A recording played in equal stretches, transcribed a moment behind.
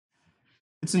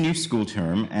It's a new school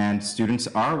term, and students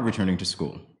are returning to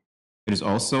school. It is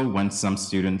also when some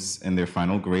students in their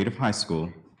final grade of high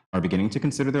school are beginning to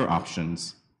consider their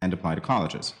options and apply to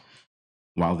colleges.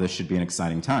 While this should be an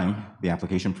exciting time, the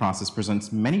application process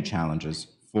presents many challenges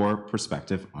for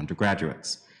prospective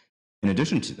undergraduates. In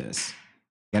addition to this,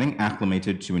 getting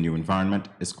acclimated to a new environment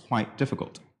is quite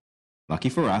difficult. Lucky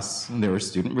for us, there are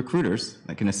student recruiters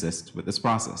that can assist with this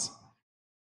process.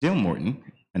 Dale Morton,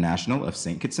 a national of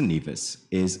St. Kitts and Nevis,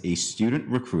 is a student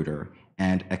recruiter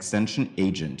and extension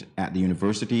agent at the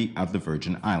University of the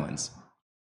Virgin Islands.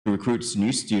 He recruits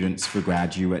new students for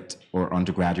graduate or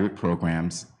undergraduate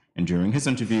programs, and during his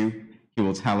interview, he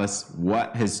will tell us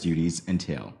what his duties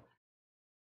entail.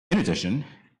 In addition,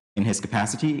 in his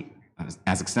capacity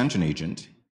as extension agent,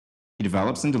 he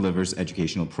develops and delivers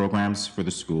educational programs for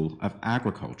the School of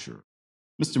Agriculture.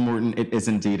 Mr. Morton, it is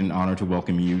indeed an honor to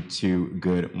welcome you to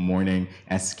Good Morning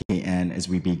SKN as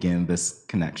we begin this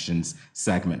Connections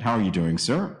segment. How are you doing,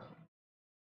 sir?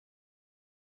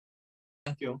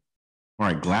 Thank you. All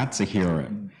right, glad to hear it.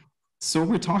 So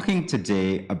we're talking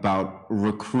today about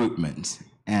recruitment,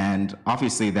 and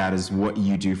obviously that is what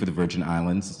you do for the Virgin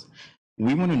Islands.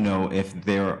 We want to know if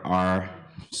there are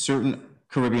certain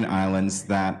Caribbean islands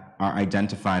that are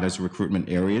identified as recruitment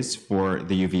areas for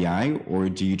the UVI, or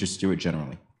do you just do it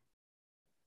generally?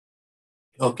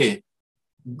 Okay.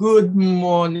 Good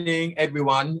morning,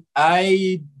 everyone.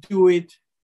 I do it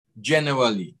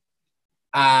generally.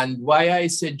 And why I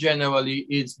say generally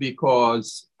is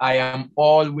because I am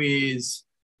always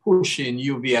pushing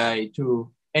UVI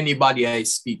to anybody I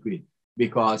speak with,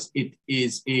 because it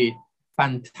is a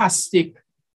fantastic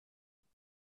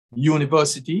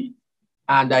university.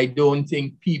 And I don't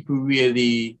think people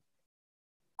really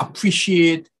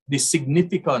appreciate the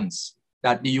significance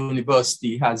that the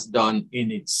university has done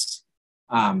in its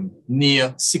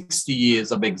near 60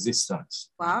 years of existence.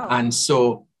 Wow. And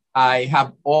so I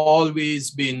have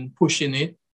always been pushing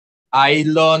it. I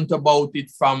learned about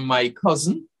it from my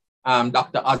cousin,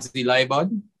 Dr. Ozzy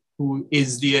Libod, who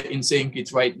is there in St.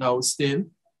 Kitts right now still.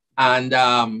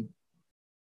 And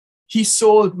he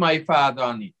sold my father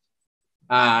on it.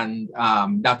 And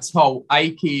that's how I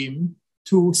came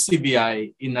to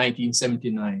CVI in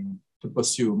 1979 to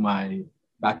pursue my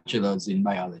bachelor's in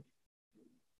biology.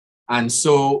 And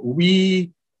so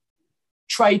we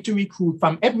try to recruit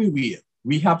from everywhere.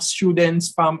 We have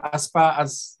students from as far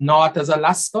as north as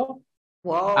Alaska.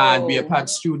 Whoa. And we have had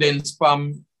students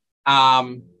from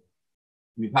some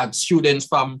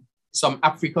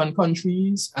African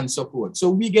countries and so forth. So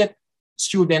we get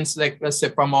students, like let's say,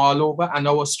 from all over, and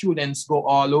our students go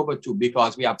all over too,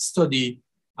 because we have study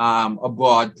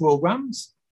abroad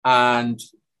programs. And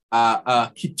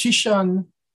Kittitian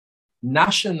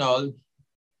National,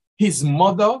 his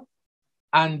mother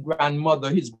and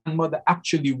grandmother, his grandmother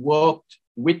actually worked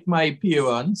with my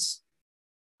parents.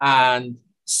 And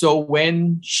so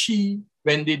when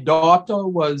the daughter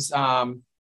was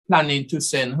planning to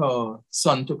send her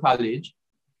son to college,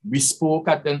 we spoke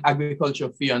at an agriculture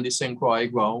fair on the St. Croix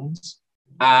grounds,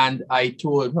 and I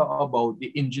told her about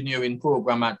the engineering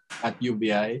program at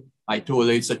UVI. I told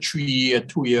her it's a 3-year,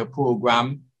 2-year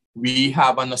program. We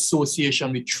have an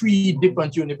association with 3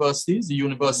 different universities, the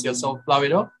University of South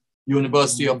Florida,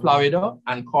 University of Florida,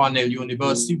 and Cornell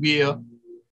University, where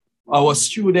our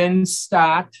students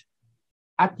start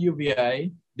at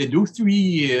UVI. They do 3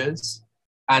 years,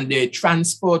 and they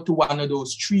transfer to one of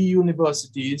those 3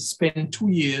 universities, spend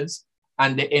 2 years,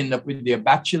 and they end up with their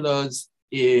bachelor's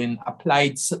in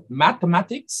applied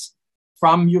mathematics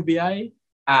from UVI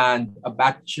and a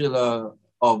bachelor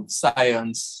of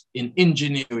science in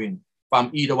engineering from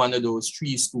either one of those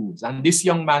 3 schools. And this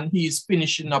young man, he is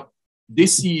finishing up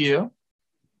this year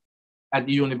at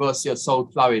the University of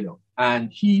South Florida, and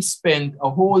he spent a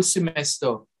whole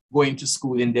semester going to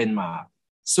school in Denmark.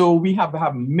 So we have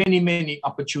many, many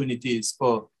opportunities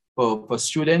for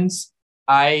students.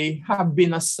 I have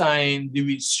been assigned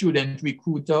the student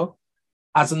recruiter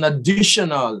as an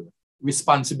additional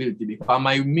responsibility, because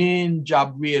my main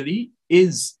job really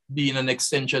is being an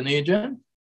extension agent.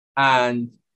 And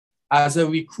as a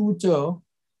recruiter,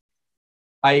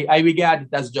 I regard it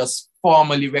as just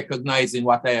formally recognizing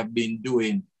what I have been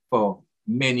doing for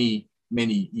many,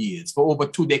 many years, for over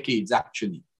 2 decades,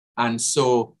 actually. And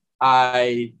so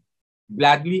I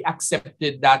gladly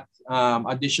accepted that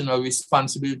additional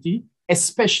responsibility,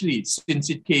 especially since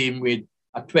it came with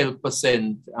a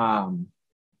 12%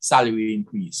 salary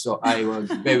increase. So I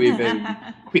was very, very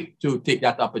quick to take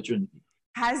that opportunity.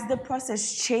 Has the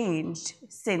process changed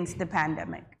since the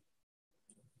pandemic?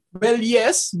 Well,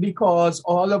 yes, because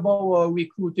all of our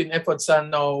recruiting efforts are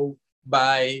now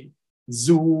by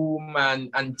Zoom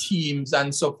and Teams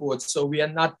and so forth. So we are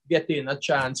not getting a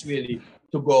chance really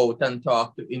to go out and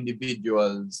talk to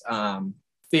individuals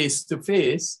face to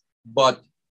face, but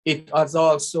it has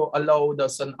also allowed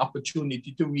us an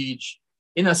opportunity to reach,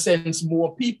 in a sense,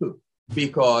 more people,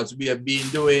 because we have been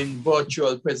doing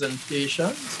virtual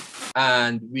presentations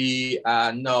and we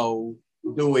are now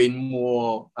doing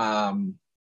more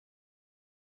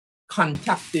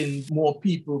contacting more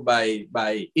people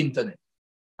by internet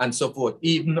and so forth.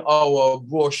 Even our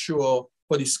brochure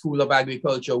for the School of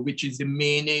Agriculture, which is the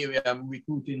main area I'm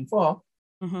recruiting for,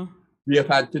 we have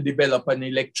had to develop an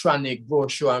electronic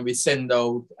brochure and we send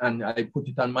out, and I put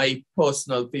it on my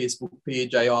personal Facebook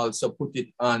page. I also put it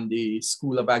on the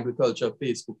School of Agriculture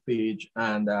Facebook page,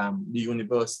 and the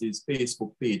university's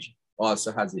Facebook page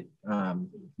also has it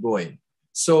going.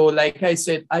 So like I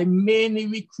said, I mainly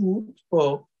recruit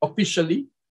officially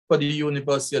for the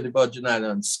University of the Virgin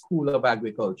Islands School of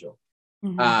Agriculture.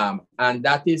 And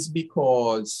that is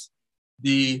because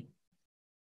the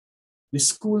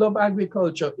School of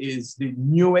Agriculture is the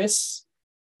newest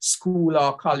school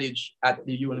or college at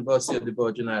the University of the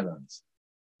Virgin Islands.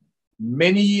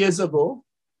 Many years ago,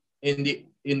 in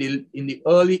the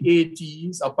early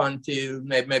 80s up until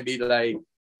maybe like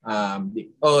the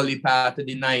early part of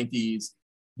the 90s,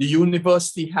 the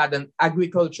university had an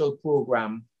agricultural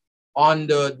program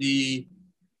under the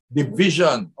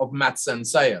Division of Maths and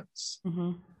Science.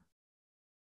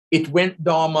 It went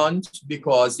dormant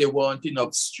because there weren't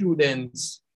enough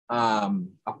students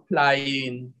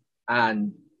applying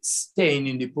and staying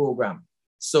in the program.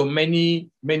 So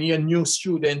many a new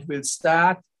student will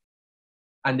start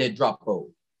and they drop out.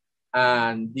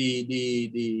 And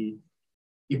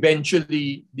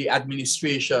eventually the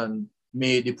administration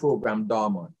made the program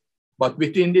dormant. But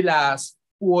within the last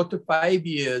 4 to 5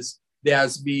 years, there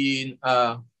has been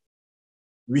a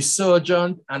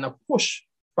resurgence and a push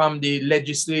from the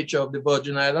legislature of the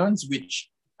Virgin Islands, which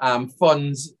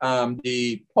funds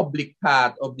the public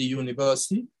part of the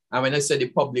university. And when I say the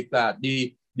public part,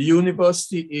 the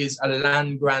university is a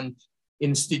land grant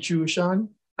institution.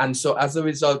 And so as a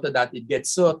result of that, it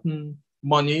gets certain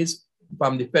monies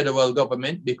from the federal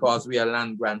government because we are a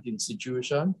land grant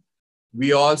institution.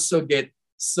 We also get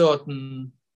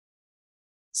certain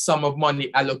sum of money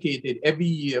allocated every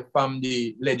year from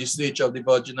the legislature of the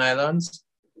Virgin Islands.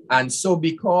 And so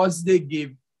because they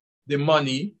give the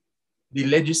money, the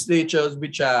legislatures,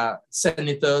 which are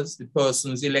senators, the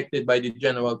persons elected by the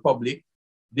general public,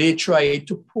 they try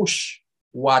to push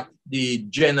what the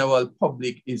general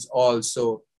public is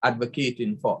also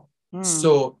advocating for.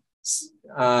 So,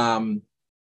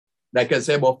 like I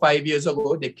said, about 5 years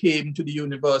ago, they came to the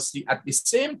university at the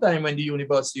same time when the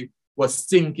university was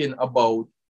thinking about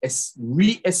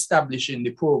re-establishing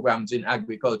the programs in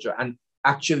agriculture and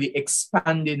actually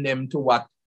expanding them to what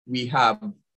we have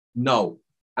now.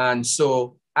 And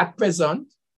so at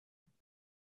present,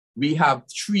 we have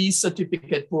 3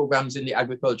 certificate programs in the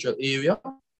agricultural area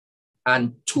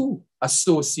and 2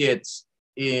 associates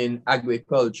in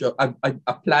agriculture,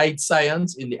 applied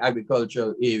science in the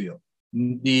agricultural area.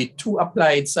 The 2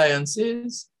 applied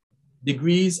sciences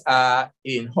degrees are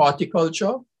in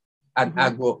horticulture and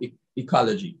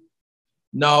agroecology.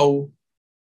 Now,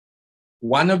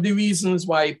 one of the reasons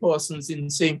why persons in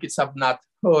St. Kitts have not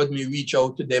heard me reach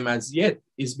out to them as yet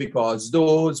is because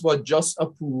those were just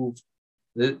approved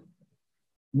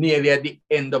nearly at the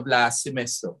end of last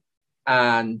semester.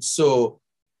 And so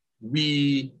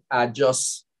we are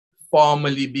just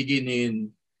formally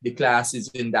beginning the classes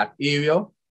in that area.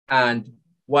 And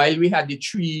while we had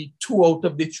 2 out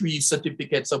of the 3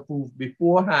 certificates approved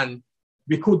beforehand,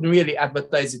 we couldn't really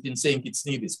advertise it in St. Kitts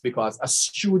Nevis because a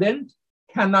student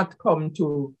cannot come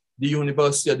to the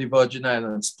University of the Virgin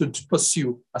Islands to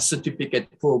pursue a certificate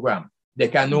program. They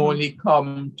can only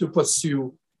come to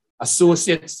pursue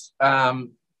associates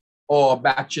or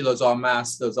bachelor's or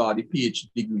master's or the PhD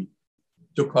degree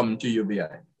to come to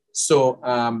UVI. So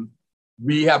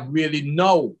we have really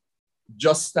now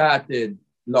just started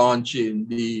launching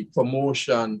the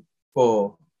promotion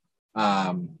for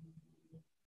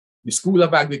the School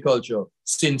of Agriculture,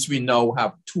 since we now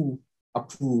have 2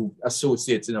 approved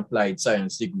associates in applied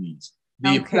science degrees.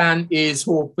 The plan is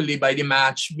hopefully by the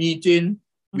March meeting,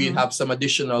 we'll have some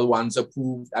additional ones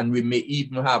approved, and we may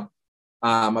even have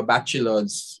a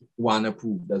bachelor's one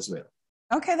approved as well.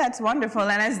 Okay, that's wonderful.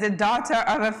 And as the daughter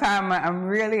of a farmer, I'm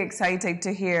really excited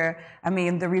to hear,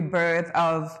 the rebirth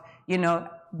of,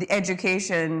 the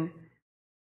education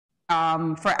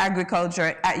for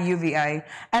agriculture at UVI.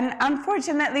 And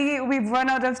unfortunately, we've run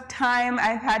out of time.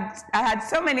 I had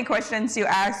so many questions to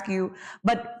ask you,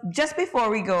 but just before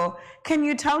we go, can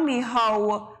you tell me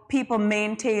how people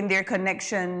maintain their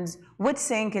connections with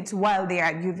St. Kitts while they're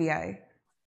at UVI?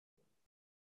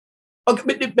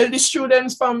 Okay, but the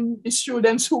students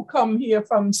who come here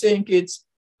from St. Kitts,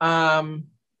 they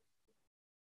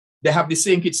have the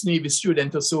St. Kitts Navy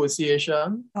Student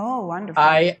Association. Oh, wonderful.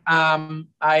 I am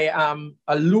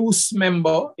a loose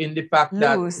member in the fact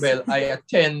that, well, I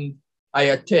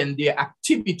attend their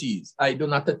activities. I do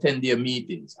not attend their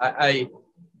meetings.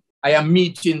 I am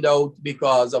meeting out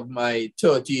because of my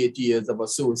 38 years of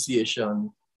association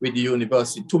with the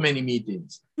university, too many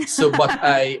meetings. So, but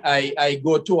I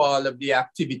go to all of the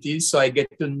activities, so I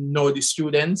get to know the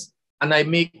students, and I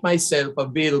make myself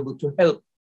available to help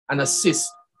and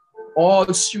assist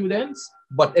all students,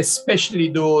 but especially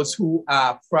those who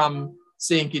are from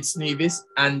St. Kitts Nevis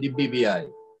and the BVI,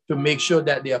 to make sure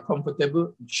that they are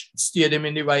comfortable, steer them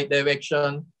in the right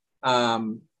direction,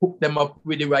 hook them up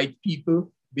with the right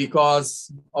people.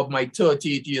 Because of my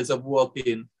 38 years of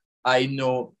working, I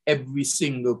know every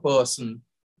single person,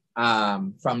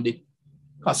 from the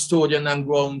custodian and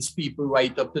grounds people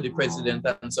right up to the president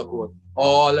and support.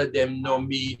 All of them know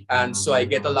me, and so I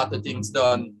get a lot of things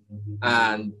done,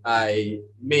 and I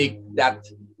make that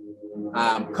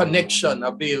connection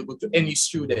available to any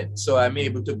student. So I'm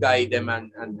able to guide them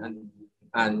and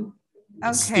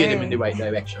steer them in the right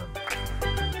direction.